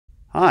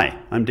Hi,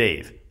 I'm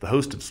Dave, the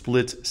host of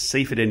Split's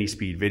Safe at Any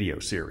Speed video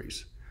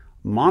series.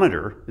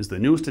 Monitor is the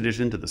newest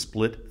addition to the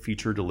Split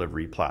feature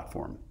delivery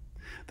platform.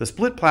 The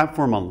Split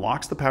platform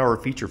unlocks the power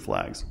of feature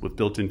flags with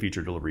built-in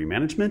feature delivery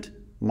management,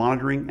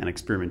 monitoring, and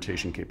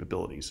experimentation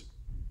capabilities.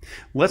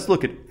 Let's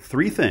look at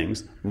 3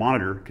 things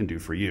Monitor can do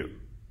for you.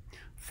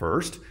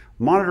 First,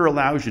 Monitor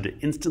allows you to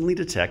instantly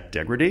detect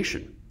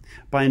degradation.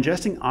 By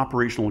ingesting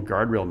operational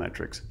guardrail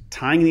metrics,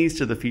 tying these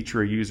to the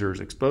feature a user is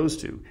exposed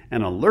to,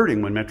 and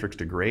alerting when metrics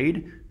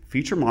degrade,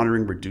 feature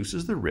monitoring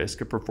reduces the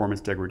risk of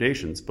performance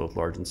degradations, both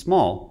large and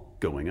small,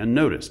 going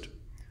unnoticed.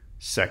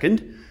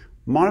 Second,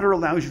 Monitor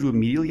allows you to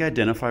immediately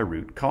identify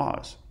root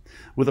cause.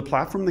 With a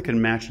platform that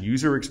can match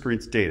user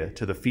experience data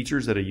to the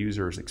features that a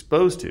user is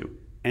exposed to,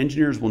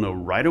 engineers will know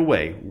right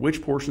away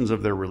which portions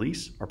of their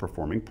release are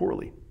performing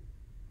poorly.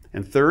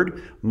 And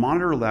third,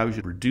 Monitor allows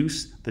you to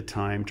reduce the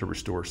time to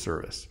restore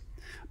service.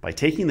 By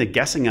taking the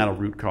guessing out of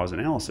root cause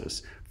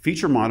analysis,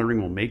 feature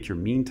monitoring will make your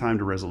mean time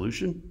to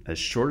resolution as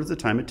short as the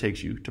time it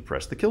takes you to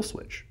press the kill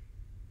switch.